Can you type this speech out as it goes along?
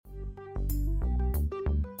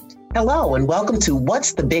Hello, and welcome to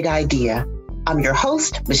What's the Big Idea? I'm your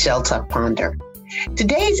host, Michelle Tuck Ponder.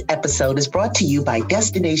 Today's episode is brought to you by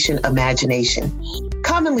Destination Imagination,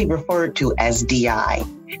 commonly referred to as DI,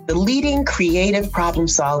 the leading creative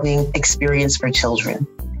problem-solving experience for children.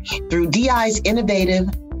 Through DI's innovative,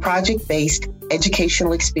 project-based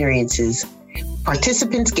educational experiences,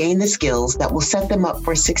 participants gain the skills that will set them up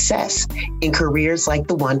for success in careers like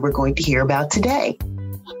the one we're going to hear about today.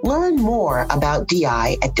 Learn more about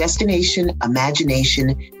DI at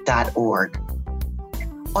destinationimagination.org.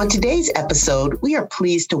 On today's episode, we are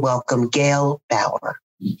pleased to welcome Gail Bauer.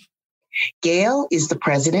 Gail is the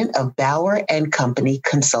president of Bauer & Company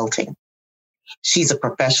Consulting. She's a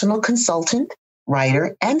professional consultant,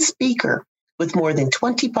 writer, and speaker with more than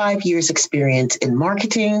 25 years experience in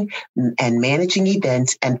marketing and managing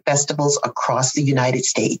events and festivals across the United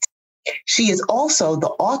States. She is also the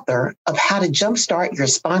author of How to Jumpstart Your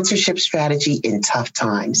Sponsorship Strategy in Tough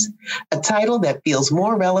Times, a title that feels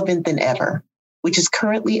more relevant than ever, which is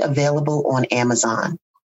currently available on Amazon.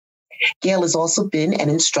 Gail has also been an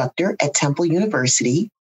instructor at Temple University,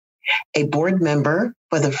 a board member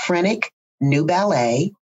for the Frenick New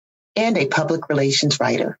Ballet, and a public relations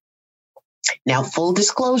writer. Now, full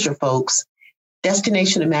disclosure, folks,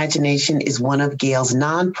 Destination Imagination is one of Gail's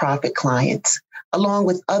nonprofit clients, along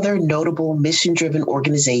with other notable mission-driven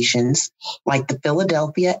organizations like the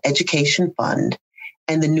Philadelphia Education Fund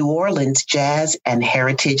and the New Orleans Jazz and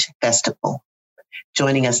Heritage Festival.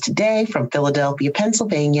 Joining us today from Philadelphia,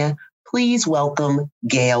 Pennsylvania, please welcome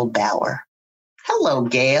Gail Bauer. Hello,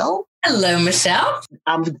 Gail. Hello, Michelle.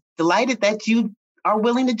 I'm delighted that you are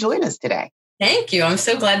willing to join us today. Thank you. I'm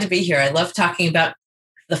so glad to be here. I love talking about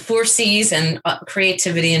the 4 C's and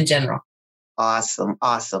creativity in general. Awesome.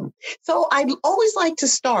 So I'd always like to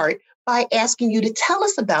start by asking you to tell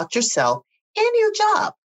us about yourself and your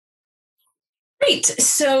job. Great.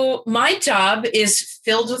 So my job is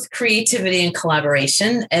filled with creativity and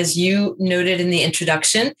collaboration. As you noted in the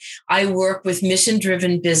introduction, I work with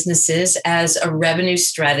mission-driven businesses as a revenue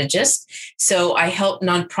strategist. So I help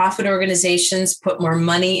nonprofit organizations put more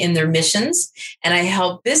money in their missions, and I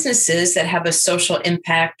help businesses that have a social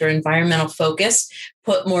impact or environmental focus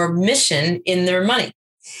put more mission in their money.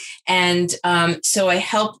 And so I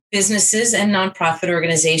help businesses and nonprofit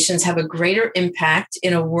organizations have a greater impact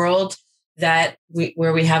in a world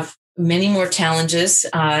where we have many more challenges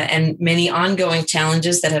and many ongoing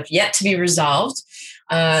challenges that have yet to be resolved,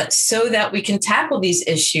 so that we can tackle these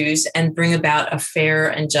issues and bring about a fair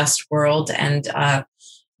and just world and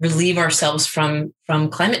relieve ourselves from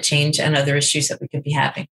climate change and other issues that we could be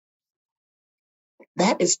having.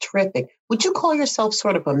 That is terrific. Would you call yourself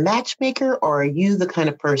sort of a matchmaker, or are you the kind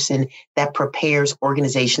of person that prepares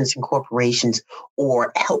organizations and corporations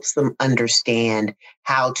or helps them understand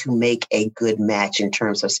how to make a good match in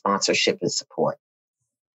terms of sponsorship and support?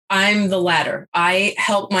 I'm the latter. I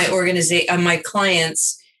help my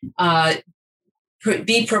clients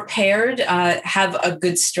be prepared, have a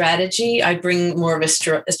good strategy. I bring more of a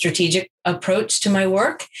strategic approach to my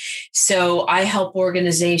work. So I help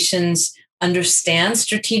organizations understand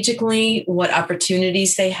strategically what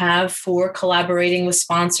opportunities they have for collaborating with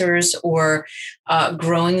sponsors or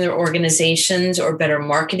growing their organizations or better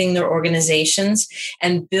marketing their organizations,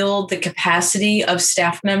 and build the capacity of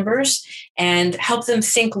staff members and help them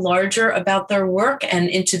think larger about their work and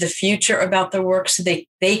into the future about their work so they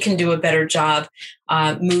can do a better job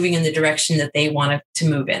moving in the direction that they want to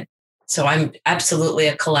move in. So I'm absolutely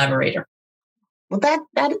a collaborator. Well,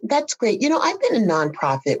 that's great. You know, I've been in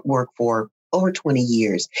nonprofit work for over 20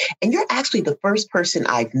 years, and you're actually the first person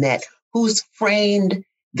I've met who's framed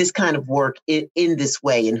this kind of work in this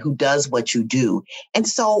way and who does what you do. And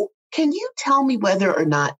so can you tell me whether or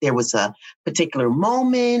not there was a particular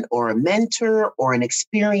moment or a mentor or an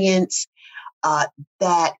experience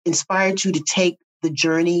that inspired you to take the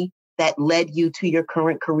journey that led you to your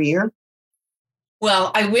current career?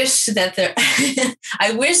 Well, I wish that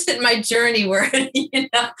I wish that my journey were an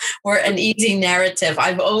easy narrative.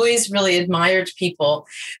 I've always really admired people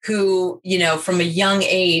who, from a young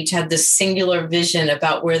age had this singular vision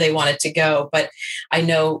about where they wanted to go. But I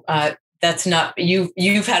know that's not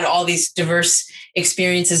you've had all these diverse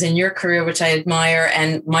experiences in your career, which I admire.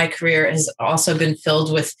 And my career has also been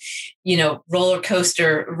filled with, roller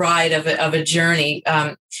coaster ride of a journey.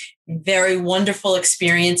 Very wonderful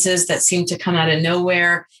experiences that seem to come out of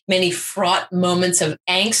nowhere, many fraught moments of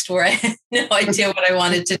angst where I had no idea what I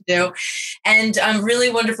wanted to do, and really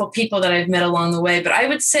wonderful people that I've met along the way. But I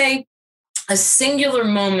would say a singular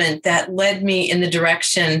moment that led me in the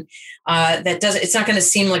direction it's not going to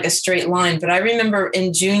seem like a straight line, but I remember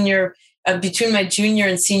in between my junior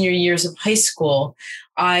and senior years of high school,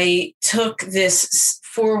 I took this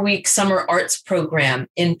 4-week summer arts program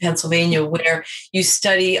in Pennsylvania where you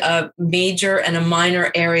study a major and a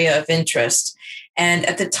minor area of interest. And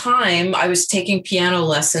at the time, I was taking piano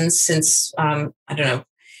lessons since,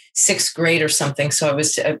 6th grade or something. So I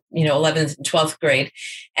was, 11th and 12th grade.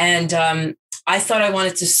 And I thought I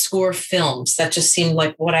wanted to score films. That just seemed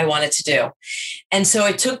like what I wanted to do. And so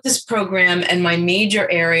I took this program, and my major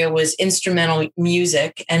area was instrumental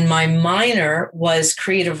music, and my minor was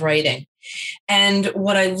creative writing. And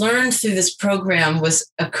what I learned through this program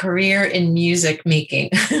was a career in music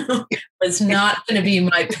making was not going to be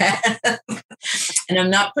my path. And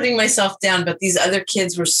I'm not putting myself down, but these other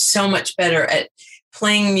kids were so much better at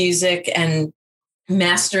playing music and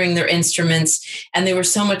mastering their instruments, and they were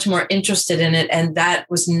so much more interested in it. And that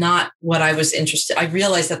was not what I was interested. I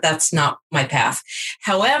realized that that's not my path.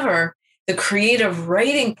 However, the creative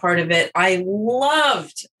writing part of it, I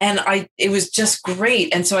loved, and it was just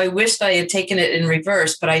great. And so I wished I had taken it in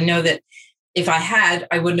reverse, but I know that if I had,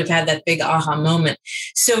 I wouldn't have had that big aha moment.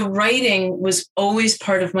 So writing was always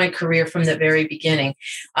part of my career from the very beginning.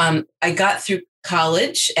 I got through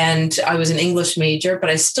college and I was an English major, but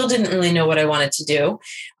I still didn't really know what I wanted to do.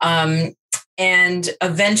 And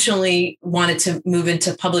eventually wanted to move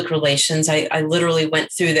into public relations. I literally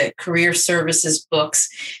went through the career services books.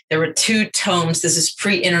 There were 2 tomes. This is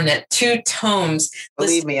pre-internet, 2 tomes.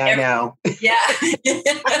 Believe me, I know. Yeah.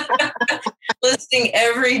 Listing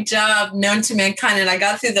every job known to mankind. And I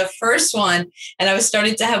got through the first one, and I was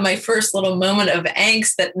starting to have my first little moment of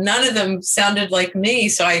angst that none of them sounded like me.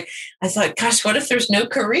 So I thought, gosh, what if there's no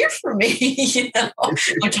career for me?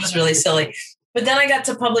 Which was really silly. But then I got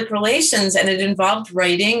to public relations, and it involved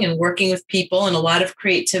writing and working with people and a lot of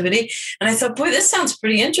creativity. And I thought, boy, this sounds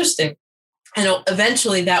pretty interesting. And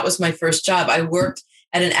eventually that was my first job. I worked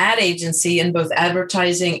at an ad agency in both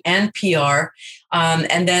advertising and PR,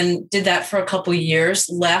 and then did that for a couple of years,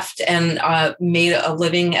 left and made a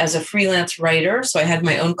living as a freelance writer. So I had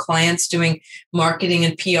my own clients doing marketing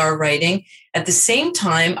and PR writing. At the same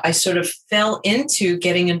time, I sort of fell into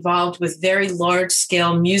getting involved with very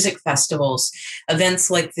large-scale music festivals,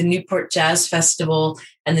 events like the Newport Jazz Festival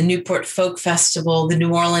and the Newport Folk Festival, the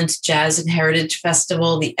New Orleans Jazz and Heritage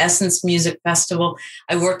Festival, the Essence Music Festival.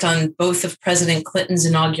 I worked on both of President Clinton's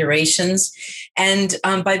inaugurations. And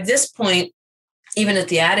by this point, even at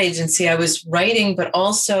the ad agency, I was writing, but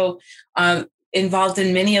also involved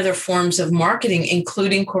in many other forms of marketing,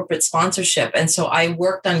 including corporate sponsorship. And so I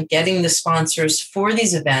worked on getting the sponsors for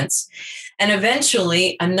these events. And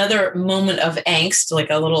eventually, another moment of angst, like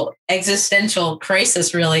a little existential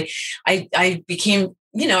crisis, really, I became,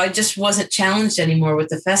 I just wasn't challenged anymore with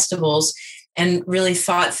the festivals and really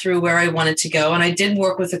thought through where I wanted to go. And I did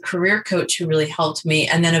work with a career coach who really helped me.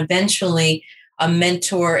 And then eventually a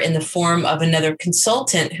mentor in the form of another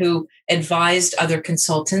consultant who advised other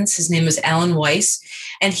consultants. His name was Alan Weiss.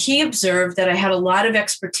 And he observed that I had a lot of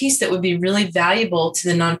expertise that would be really valuable to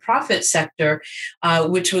the nonprofit sector,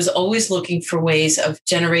 which was always looking for ways of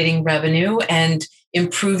generating revenue and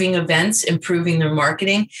improving events, improving their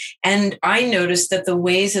marketing. And I noticed that the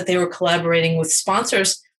ways that they were collaborating with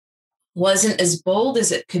sponsors wasn't as bold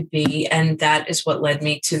as it could be. And that is what led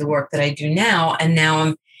me to the work that I do now. And now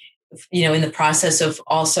I'm in the process of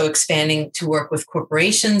also expanding to work with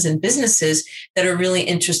corporations and businesses that are really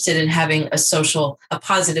interested in having a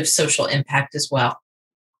positive social impact as well.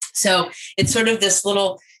 So it's sort of this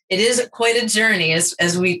it is quite a journey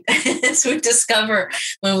as we as we discover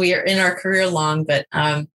when we are in our career long, but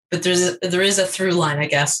there is a through line, I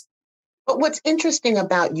guess. But what's interesting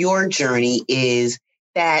about your journey is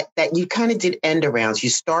that you kind of did end arounds. You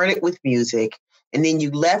started with music, and then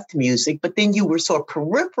you left music, but then you were sort of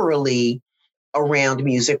peripherally around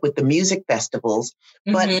music with the music festivals.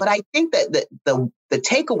 Mm-hmm. But I think that the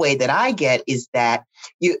takeaway that I get is that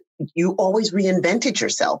you always reinvented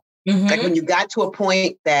yourself. Mm-hmm. Like when you got to a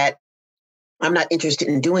point that I'm not interested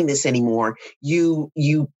in doing this anymore, you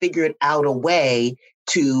figured out a way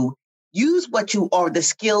to use the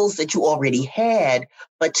skills that you already had,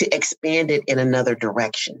 but to expand it in another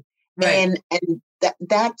direction. Right. And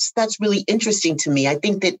that's really interesting to me. I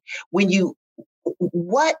think that when you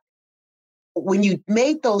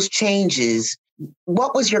made those changes,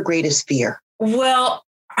 what was your greatest fear? Well,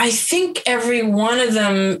 I think every one of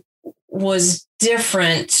them was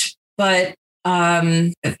different, but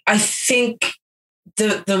I think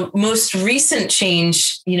the most recent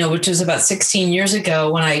change, which was about 16 years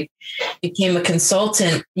ago when I became a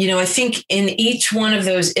consultant, I think in each one of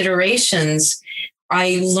those iterations,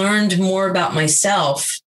 I learned more about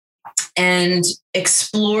myself. and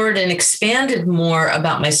explored and expanded more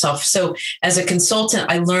about myself. So as a consultant,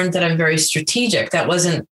 I learned that I'm very strategic. That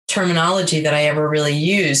wasn't terminology that I ever really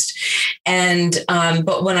used. And,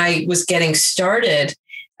 but when I was getting started,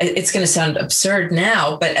 it's going to sound absurd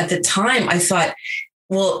now, but at the time I thought,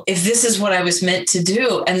 well, if this is what I was meant to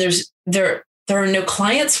do, and there are no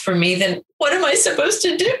clients for me, then what am I supposed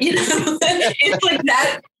to do? It's like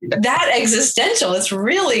that existential. It's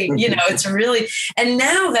really, it's really, and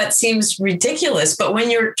now that seems ridiculous. But when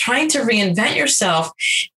you're trying to reinvent yourself,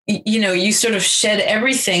 you sort of shed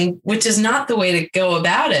everything, which is not the way to go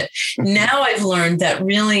about it. Now I've learned that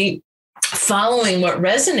really following what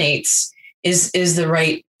resonates is the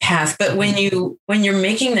right path. But when you're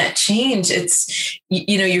making that change, it's,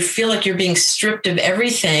 you feel like you're being stripped of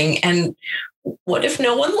everything. And what if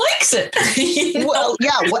no one likes it? Well,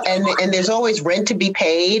 yeah. And there's always rent to be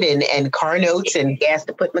paid and car notes and gas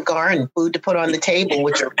to put in the car and food to put on the table,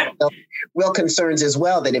 which are real concerns as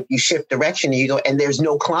well, that if you shift direction and you go and there's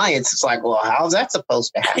no clients, it's like, well, how's that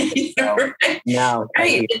supposed to happen? So, no.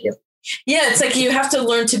 Right. Yeah. It's like you have to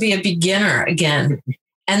learn to be a beginner again.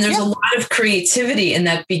 And there's a lot of creativity in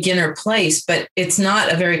that beginner place, but it's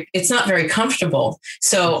not very comfortable.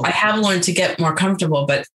 So I have learned to get more comfortable,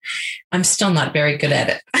 but I'm still not very good at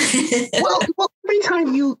it. well, every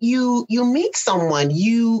time you meet someone,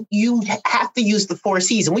 you have to use the 4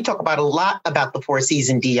 C's. And we talk about a lot about the 4 C's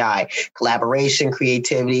in DI: collaboration,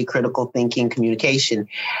 creativity, critical thinking, communication.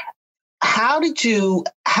 How do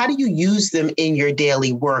you use them in your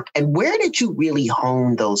daily work, and where did you really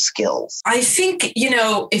hone those skills? I think,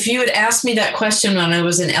 if you had asked me that question when I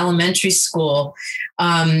was in elementary school,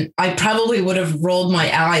 I probably would have rolled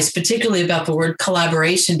my eyes, particularly about the word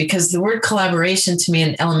collaboration, because the word collaboration to me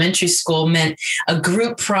in elementary school meant a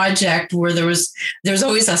group project where there's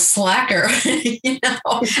always a slacker, and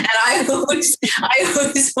I always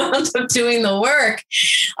wound up doing the work.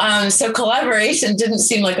 So collaboration didn't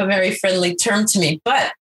seem like a very friendly term to me,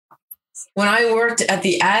 but when I worked at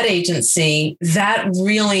the ad agency, that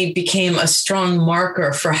really became a strong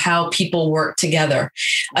marker for how people work together.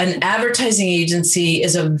 An advertising agency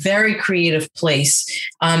is a very creative place.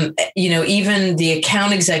 Even the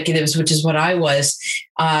account executives, which is what I was,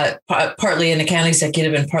 partly an account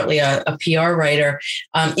executive and partly a PR writer,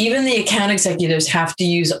 even the account executives have to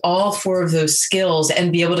use all 4 of those skills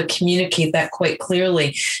and be able to communicate that quite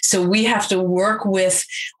clearly. So we have to work with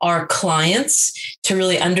our clients to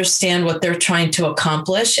really understand what they're trying to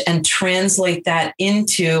accomplish and translate that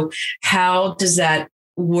into how does that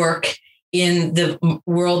work in the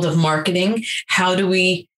world of marketing? How do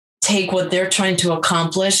we take what they're trying to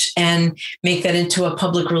accomplish and make that into a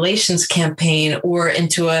public relations campaign or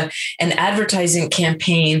into an advertising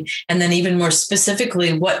campaign? And then even more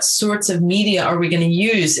specifically, what sorts of media are we going to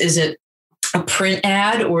use? Is it a print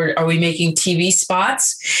ad, or are we making TV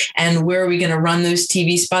spots? And where are we going to run those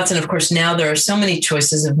TV spots? And of course, now there are so many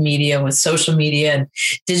choices of media with social media and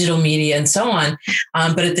digital media and so on.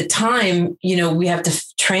 But at the time, we have to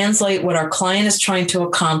translate what our client is trying to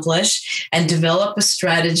accomplish and develop a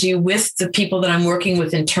strategy with the people that I'm working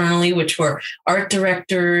with internally, which were art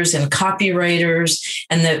directors and copywriters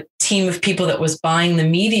and the team of people that was buying the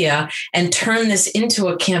media, and turn this into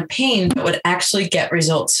a campaign that would actually get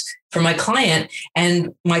results for my client.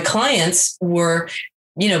 And my clients were,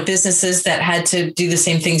 businesses that had to do the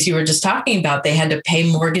same things you were just talking about. They had to pay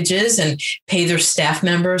mortgages and pay their staff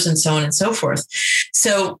members and so on and so forth.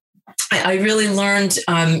 So I really learned,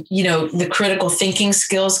 the critical thinking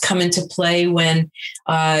skills come into play when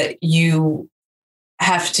you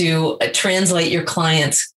have to translate your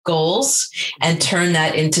client's goals and turn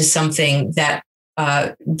that into something that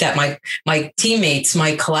my teammates,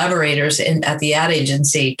 my collaborators at the ad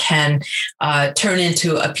agency can turn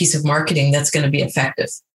into a piece of marketing that's going to be effective.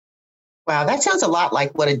 Wow, that sounds a lot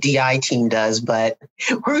like what a DI team does, but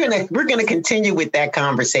we're gonna continue with that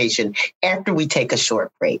conversation after we take a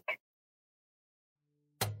short break.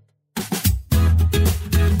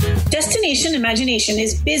 Destination Imagination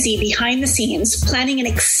is busy behind the scenes planning an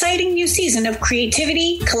exciting new season of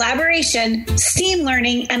creativity, collaboration, STEAM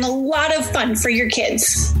learning, and a lot of fun for your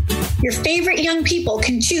kids. Your favorite young people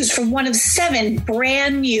can choose from one of 7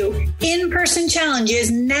 brand new in-person challenges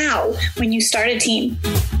now when you start a team.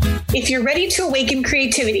 If you're ready to awaken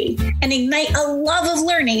creativity and ignite a love of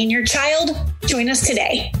learning in your child, join us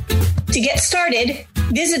today. To get started,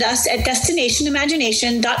 visit us at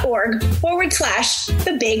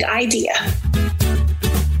destinationimagination.org/the big idea.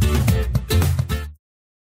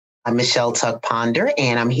 I'm Michelle Tuck Ponder,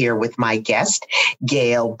 and I'm here with my guest,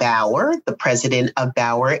 Gail Bauer, the president of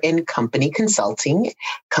Bauer and Company Consulting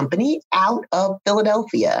Company out of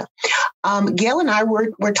Philadelphia. Gail and I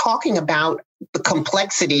were talking about the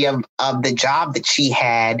complexity of the job that she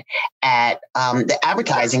had at the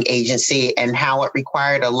advertising agency and how it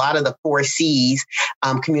required a lot of the 4 C's,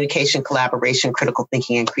 communication, collaboration, critical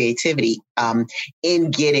thinking, and creativity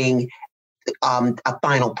in getting a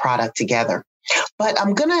final product together. But I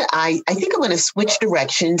think I'm gonna switch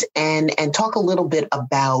directions and talk a little bit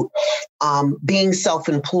about being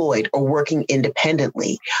self-employed or working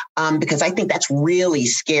independently, because I think that's really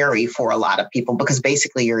scary for a lot of people because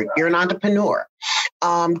basically you're an entrepreneur.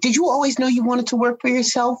 Did you always know you wanted to work for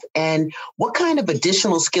yourself? And what kind of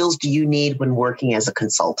additional skills do you need when working as a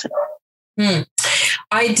consultant?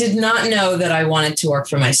 I did not know that I wanted to work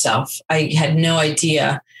for myself. I had no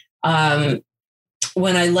idea.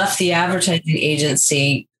 When I left the advertising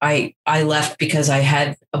agency, I left because I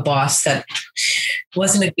had a boss that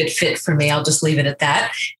wasn't a good fit for me. I'll just leave it at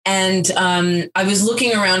that. And I was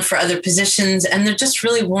looking around for other positions, and there just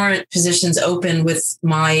really weren't positions open with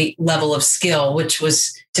my level of skill, which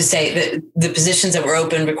was to say that the positions that were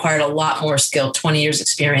open required a lot more skill, 20 years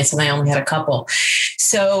experience, and I only had a couple.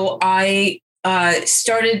 So I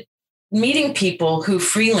started meeting people who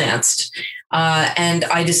freelanced. And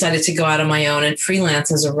I decided to go out on my own and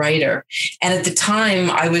freelance as a writer. And at the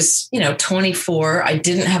time I was, 24. I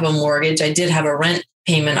didn't have a mortgage. I did have a rent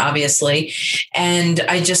payment, obviously. And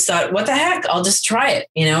I just thought, what the heck? I'll just try it,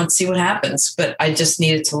 and see what happens. But I just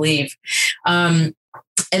needed to leave. And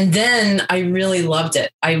then I really loved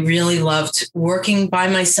it. I really loved working by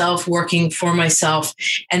myself, working for myself,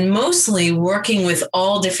 and mostly working with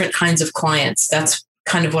all different kinds of clients. That's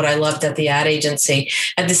kind of what I loved at the ad agency.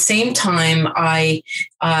 At the same time, I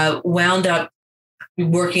wound up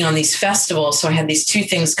working on these festivals. So I had these 2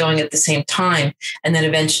 things going at the same time, and then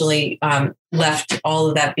eventually left all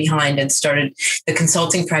of that behind and started the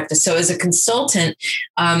consulting practice. So as a consultant,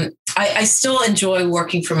 I still enjoy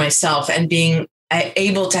working for myself and being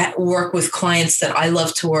able to work with clients that I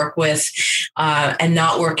love to work with, and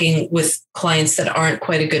not working with clients that aren't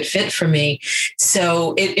quite a good fit for me.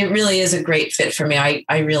 So it really is a great fit for me.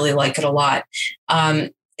 I really like it a lot.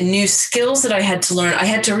 New skills that I had to learn, I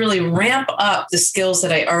had to really ramp up the skills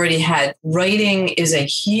that I already had. Writing is a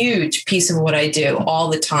huge piece of what I do all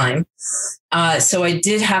the time. So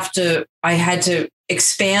I had to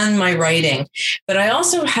expand my writing, but I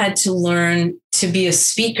also had to learn to be a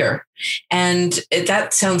speaker. And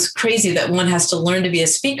that sounds crazy that one has to learn to be a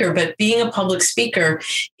speaker, but being a public speaker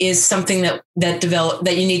is something that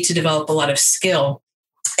you need to develop a lot of skill.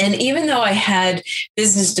 And even though I had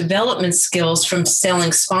business development skills from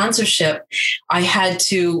selling sponsorship, I had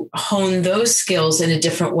to hone those skills in a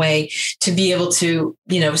different way to be able to,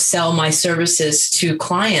 sell my services to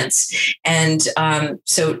clients. And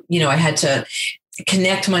so I had to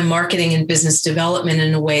connect my marketing and business development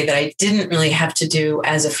in a way that I didn't really have to do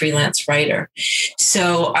as a freelance writer.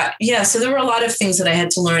 So, so there were a lot of things that I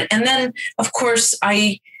had to learn. And then, of course,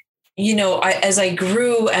 as I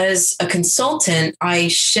grew as a consultant, I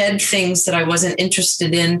shed things that I wasn't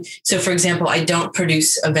interested in. So, for example, I don't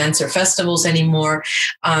produce events or festivals anymore.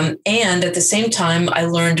 And at the same time, I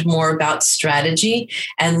learned more about strategy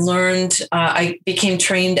and I became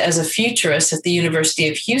trained as a futurist at the University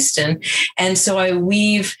of Houston. And so I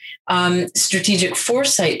weave strategic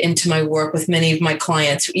foresight into my work with many of my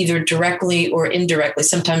clients, either directly or indirectly.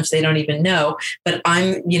 Sometimes they don't even know, but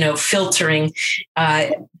I'm, filtering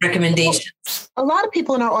recommendations. A lot of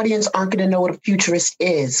people in our audience aren't going to know what a futurist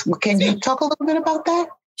is. Can you talk a little bit about that?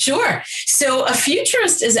 Sure. So a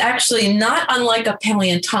futurist is actually not unlike a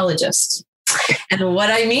paleontologist. And what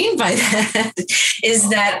I mean by that is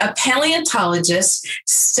that a paleontologist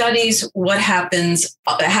studies what happened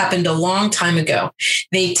a long time ago.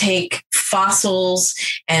 They take fossils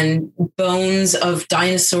and bones of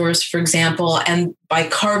dinosaurs, for example, and by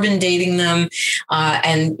carbon dating them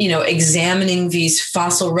and examining these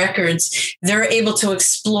fossil records, they're able to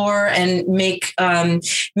explore and make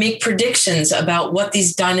predictions about what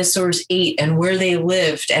these dinosaurs ate and where they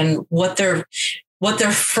lived and what their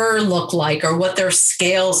fur looked like or what their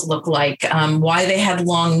scales look like, why they had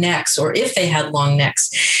long necks or if they had long necks.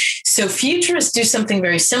 So futurists do something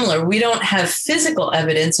very similar. We don't have physical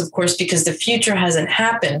evidence, of course, because the future hasn't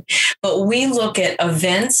happened, but we look at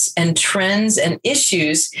events and trends and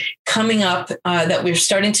issues coming up that we're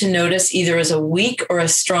starting to notice either as a weak or a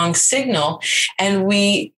strong signal. And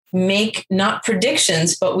we make not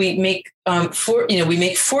predictions, but we make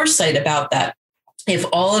foresight about that. if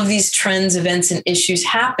all of these trends, events, and issues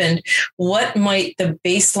happened, what might the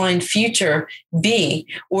baseline future be?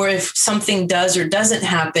 Or if something does or doesn't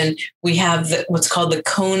happen, we have what's called the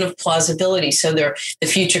cone of plausibility. So the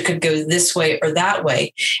future could go this way or that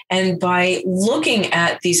way. And by looking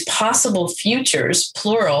at these possible futures,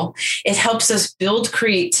 plural, it helps us build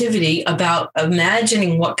creativity about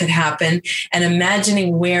imagining what could happen and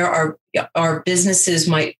imagining where our businesses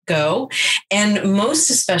might go, and most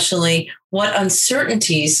especially what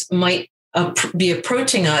uncertainties might be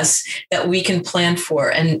approaching us that we can plan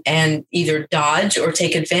for and either dodge or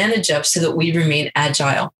take advantage of so that we remain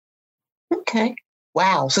agile. Okay.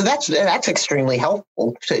 Wow. So that's extremely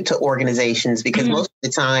helpful to organizations, because most of the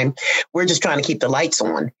time we're just trying to keep the lights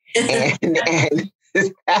on,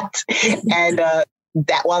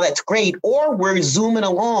 that while that's great, or we're zooming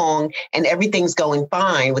along and everything's going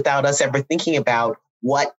fine without us ever thinking about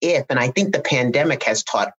what if. And I think the pandemic has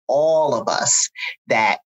taught all of us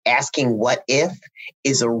that asking what if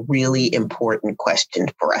is a really important question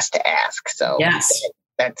for us to ask. So yes,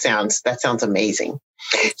 that sounds amazing.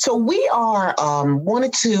 So we are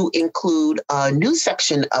wanted to include a new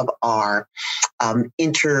section of our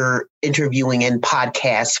interviewing and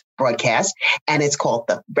podcast broadcast, and it's called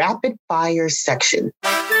the Rapid Fire section.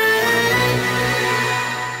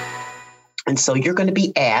 And so you're going to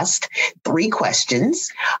be asked 3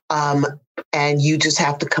 questions, and you just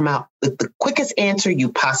have to come out with the quickest answer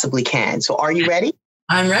you possibly can. So are you ready?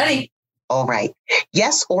 I'm ready. All right.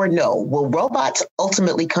 Yes or no? Will robots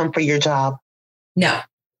ultimately come for your job? No.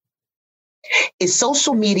 Is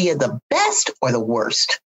social media the best or the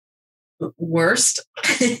worst? Worst.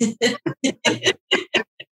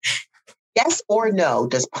 Yes or no?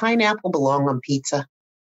 Does pineapple belong on pizza?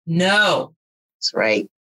 No. That's right.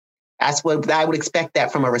 That's what I would expect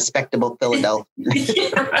that from a respectable Philadelphian.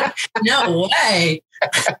 No way.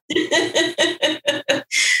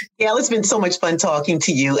 Gail, it's been so much fun talking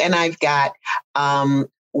to you. And I've got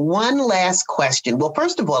one last question. Well,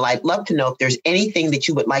 first of all, I'd love to know if there's anything that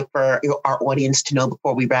you would like for our audience to know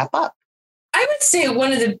before we wrap up. I would say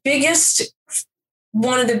one of the biggest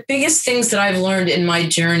things that I've learned in my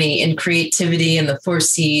journey in creativity and the 4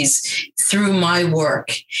 C's through my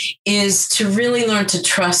work is to really learn to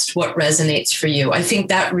trust what resonates for you. I think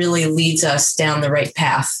that really leads us down the right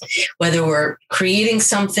path, whether we're creating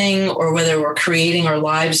something or whether we're creating our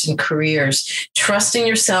lives and careers. Trusting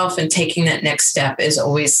yourself and taking that next step is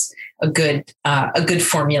always a good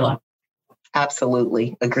formula.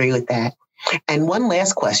 Absolutely. Agree with that. And one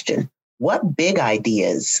last question. What big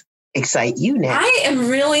ideas excite you now? I am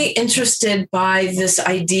really interested by this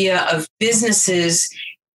idea of businesses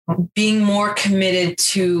being more committed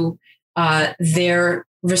to their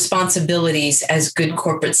responsibilities as good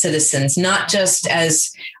corporate citizens, not just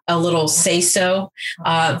as a little say-so,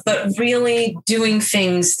 but really doing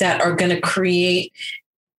things that are going to create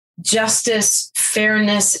justice,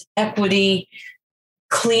 fairness, equity,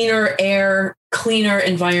 cleaner air, cleaner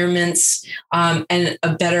environments, and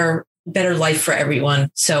a better life for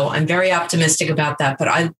everyone. So I'm very optimistic about that. But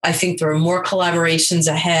I think there are more collaborations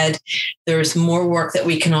ahead. There's more work that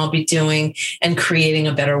we can all be doing and creating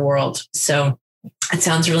a better world. So it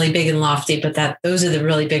sounds really big and lofty, but those are the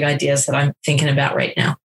really big ideas that I'm thinking about right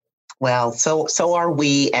now. Well, so are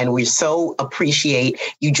we, and we so appreciate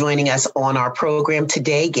you joining us on our program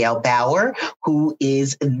today, Gail Bauer, who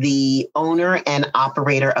is the owner and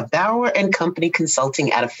operator of Bauer and Company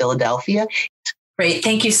Consulting out of Philadelphia. Great.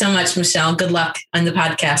 Thank you so much, Michelle. Good luck on the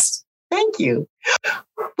podcast. Thank you.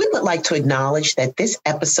 We would like to acknowledge that this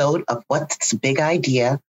episode of What's the Big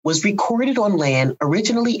Idea was recorded on land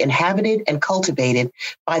originally inhabited and cultivated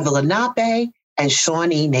by the Lenape and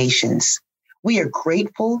Shawnee nations. We are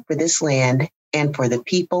grateful for this land and for the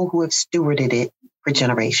people who have stewarded it for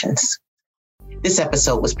generations. This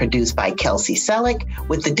episode was produced by Kelsey Selleck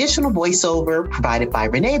with additional voiceover provided by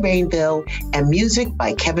Renee Rainville and music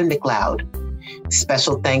by Kevin MacLeod.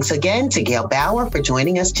 Special thanks again to Gail Bauer for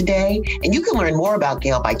joining us today. And you can learn more about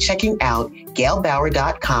Gail by checking out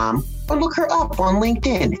gailbauer.com or look her up on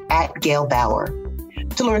LinkedIn at Gail Bauer.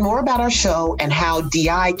 To learn more about our show and how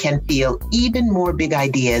DI can feel even more big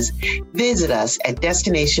ideas, visit us at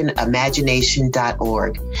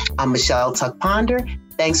destinationimagination.org. I'm Michelle Tuck-Ponder.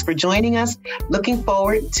 Thanks for joining us. Looking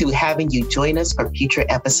forward to having you join us for future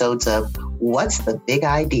episodes of What's the Big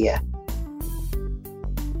Idea?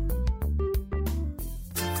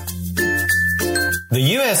 The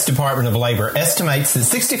U.S. Department of Labor estimates that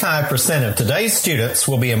 65% of today's students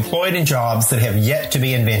will be employed in jobs that have yet to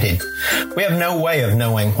be invented. We have no way of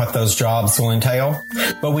knowing what those jobs will entail,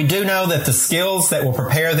 but we do know that the skills that will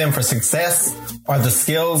prepare them for success are the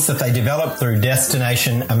skills that they develop through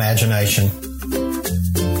Destination Imagination.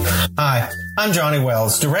 Hi, I'm Johnny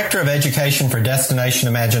Wells, Director of Education for Destination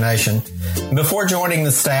Imagination. Before joining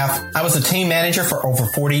the staff, I was a team manager for over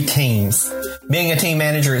 40 teams. Being a team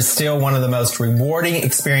manager is still one of the most rewarding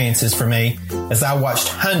experiences for me as I watched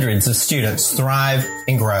hundreds of students thrive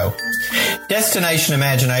and grow. Destination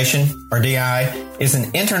Imagination, or DI, is an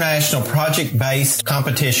international project-based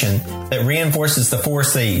competition that reinforces the 4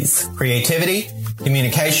 C's: creativity,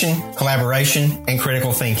 communication, collaboration, and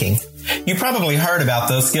critical thinking. You probably heard about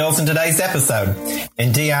those skills in today's episode,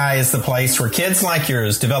 and DI is the place where kids like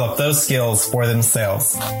yours develop those skills for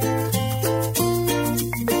themselves.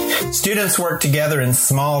 Students work together in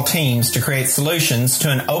small teams to create solutions to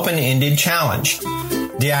an open-ended challenge.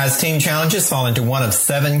 DI's team challenges fall into one of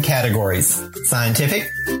 7 categories: scientific,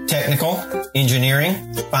 technical,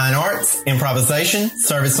 engineering, fine arts, improvisation,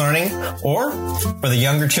 service learning, or, for the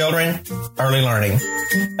younger children, early learning.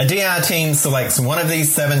 A DI team selects one of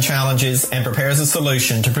these 7 challenges and prepares a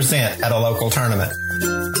solution to present at a local tournament.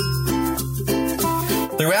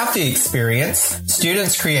 Throughout the experience,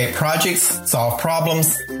 students create projects, solve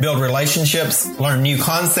problems, build relationships, learn new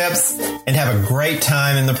concepts, and have a great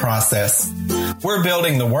time in the process. We're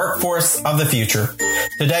building the workforce of the future.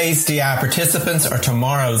 Today's DI participants are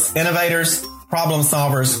tomorrow's innovators, problem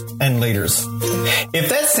solvers, and leaders. If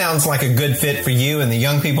that sounds like a good fit for you and the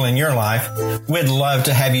young people in your life, we'd love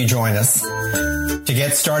to have you join us. To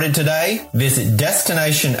get started today, visit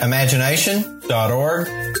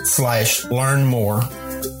destinationimagination.org/learn more.